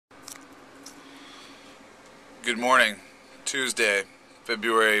Good morning. Tuesday,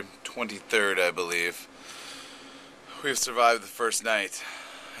 February 23rd, I believe. We've survived the first night,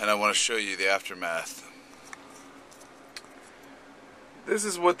 and I want to show you the aftermath. This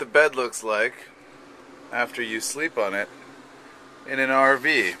is what the bed looks like after you sleep on it in an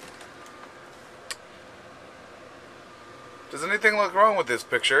RV. Does anything look wrong with this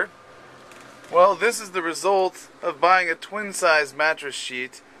picture? Well, this is the result of buying a twin-size mattress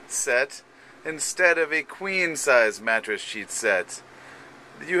sheet set instead of a queen-size mattress sheet set.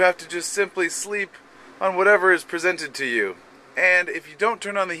 You have to just simply sleep on whatever is presented to you. And if you don't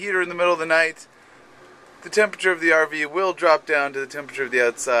turn on the heater in the middle of the night, the temperature of the RV will drop down to the temperature of the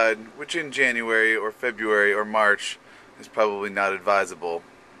outside, which in January or February or March is probably not advisable.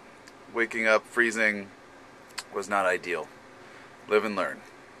 Waking up freezing was not ideal. Live and learn.